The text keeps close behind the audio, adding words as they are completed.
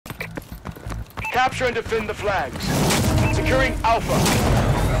Capture and defend the flags. Securing Alpha.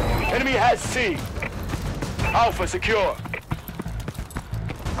 Enemy has C. Alpha secure.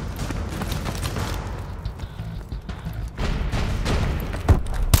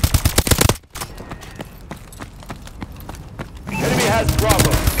 Enemy has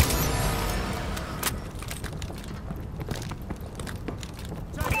Bravo.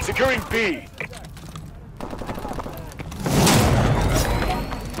 Securing B.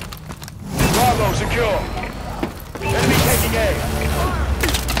 Bravo secure. Enemy taking A.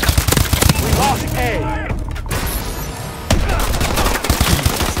 We lost A.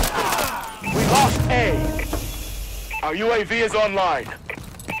 We lost A. Our UAV is online.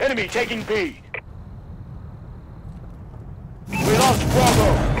 Enemy taking B. We lost Bravo.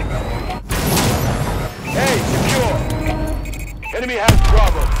 A secure. Enemy has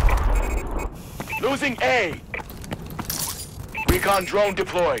Bravo. Losing A. Recon drone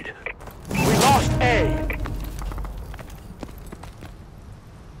deployed. We lost A.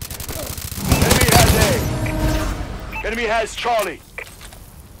 Enemy has A. Enemy has Charlie.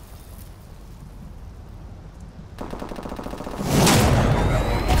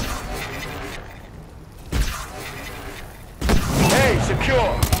 A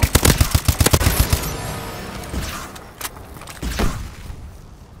secure.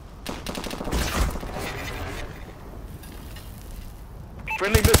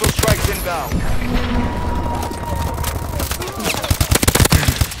 Friendly missile strikes inbound.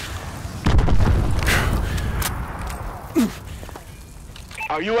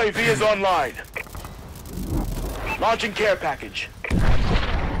 Our UAV is online. Launching care package.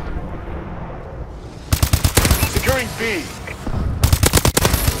 Securing B.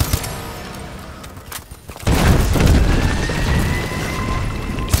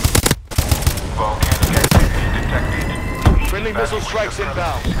 Volcanic activity detected. Friendly missile strikes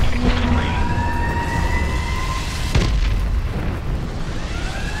inbound.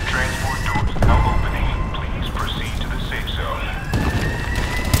 Transport doors now opening. Please proceed to the safe zone.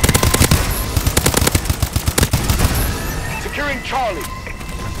 Securing Charlie.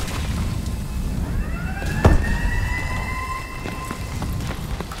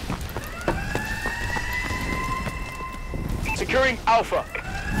 Securing Alpha.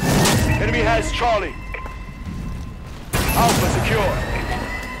 Enemy has Charlie. Alpha secure.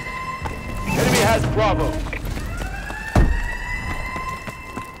 Enemy has Bravo.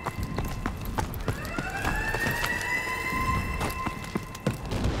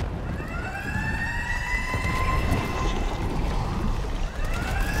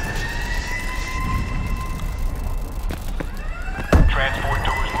 Transport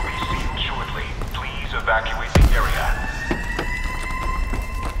doors will be sealed shortly. Please evacuate the area.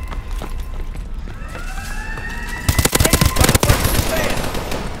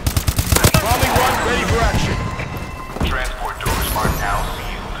 Bombing run ready for action. Transport doors are now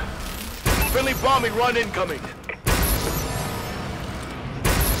sealed. Friendly bombing run incoming.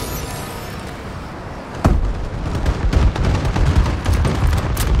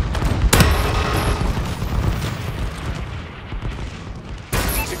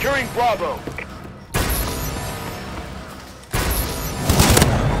 Securing Bravo.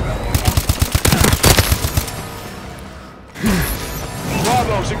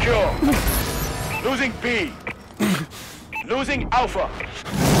 Bravo secure. Losing B. Losing Alpha.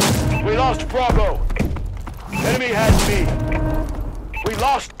 We lost Bravo. Enemy has B. We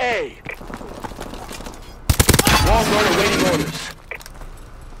lost A. Wall gun awaiting orders.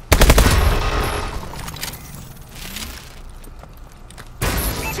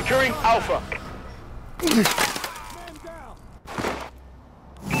 Securing Alpha.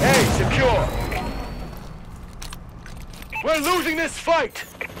 A secure. We're losing this fight.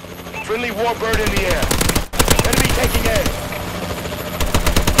 Friendly warbird in the air. Enemy taking A.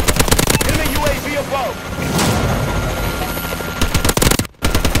 Enemy UAV above.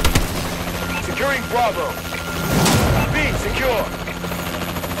 Securing Bravo. B secure.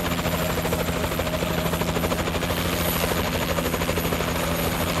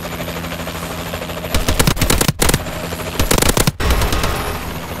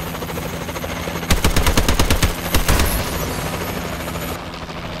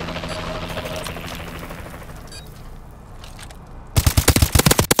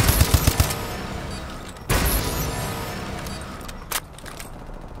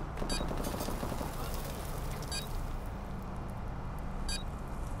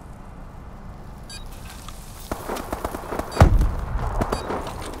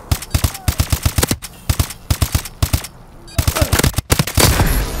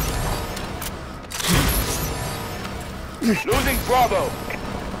 Losing Bravo.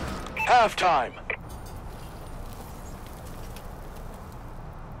 Halftime.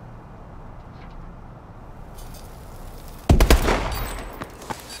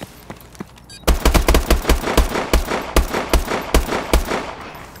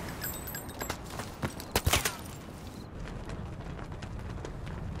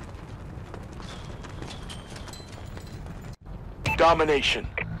 domination.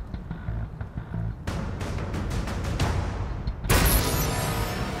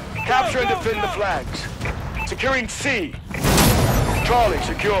 Capture and defend the flags. Securing C. Charlie,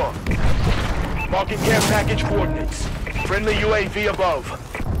 secure. Marking care package coordinates. Friendly UAV above.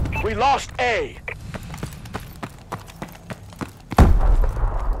 We lost A.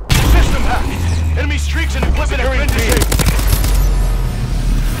 System hacked. Enemy streaks and equipment have been disabled.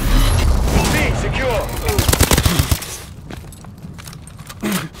 B, secure.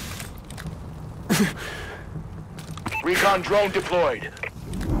 Recon drone deployed.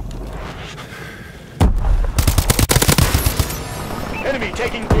 Enemy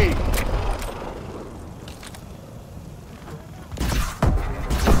taking B.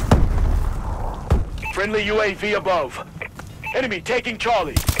 Friendly UAV above. Enemy taking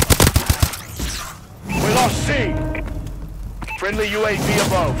Charlie. We lost C. Friendly UAV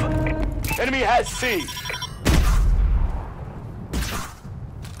above. Enemy has C.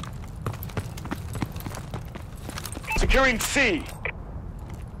 Securing C.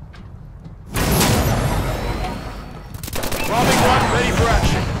 Bombing run ready for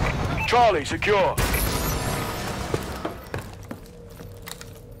action. Charlie, secure.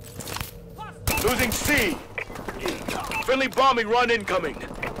 Losing C. Friendly bombing run incoming.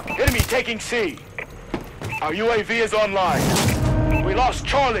 Enemy taking C. Our UAV is online. We lost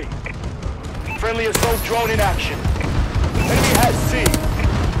Charlie. Friendly assault drone in action. Enemy has C.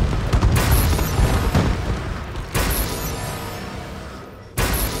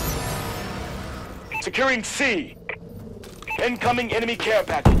 Securing C. Incoming enemy care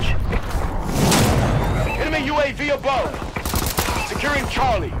package. Enemy UAV above. Securing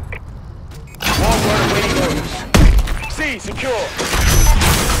Charlie. Warbird awaiting orders. C, secure.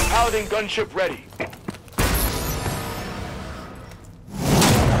 Paladin gunship ready.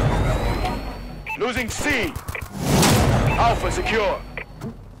 Losing C. Alpha secure.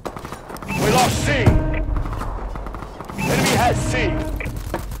 We lost C. Enemy has C.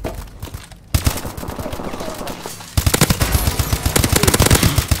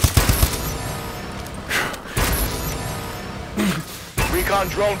 Recon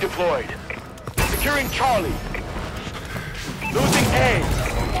drone deployed. Securing Charlie. Losing A.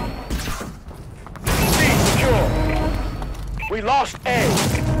 C secure. We lost A.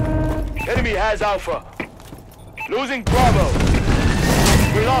 Enemy has Alpha. Losing Bravo.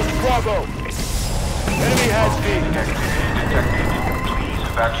 We lost Bravo. Enemy has B. Detected. Please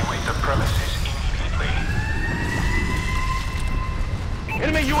evacuate the premises immediately.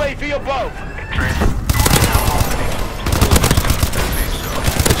 Enemy UAV above.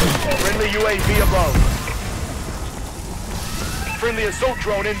 Friendly UAV above. Friendly assault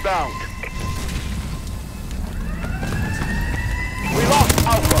drone inbound. We lost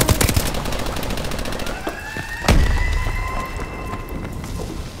Alpha.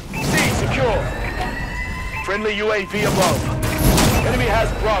 C secure. Friendly UAV above. Enemy has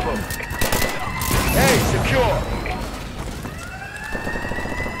Bravo. A secure.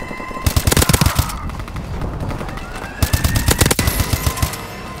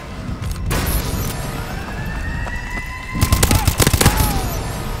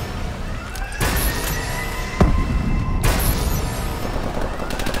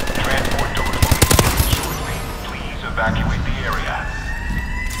 Evacuate the area.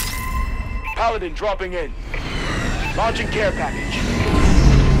 Paladin dropping in. Launching care package.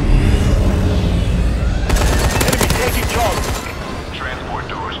 Enemy taking Charlie. Transport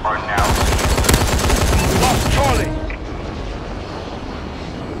doors are now sealed. We lost Charlie.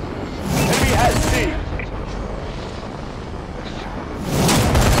 Enemy has C.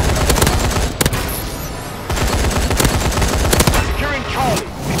 Securing Charlie.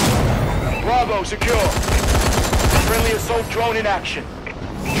 Bravo secure. Friendly assault drone in action.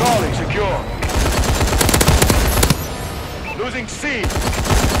 Charlie, secure. Losing C.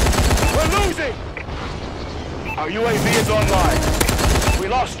 We're losing! Our UAV is online. We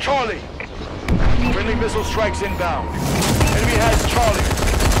lost Charlie. Friendly missile strikes inbound. Enemy has Charlie.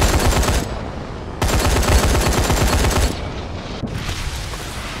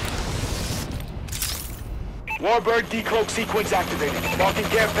 Warbird decloak sequence activated. Marking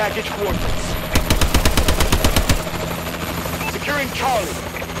care package coordinates. Securing Charlie.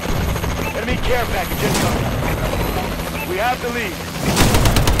 Enemy care package incoming. We have the lead.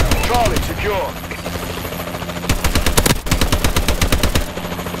 Charlie, secure.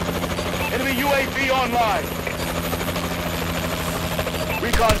 Enemy UAV online.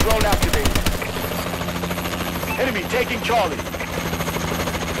 Recon drone activated. Enemy taking Charlie.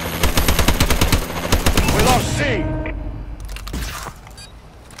 We lost C.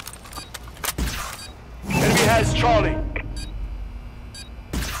 Enemy has Charlie.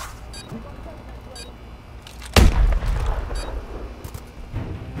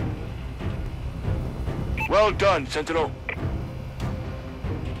 Well done, Sentinel.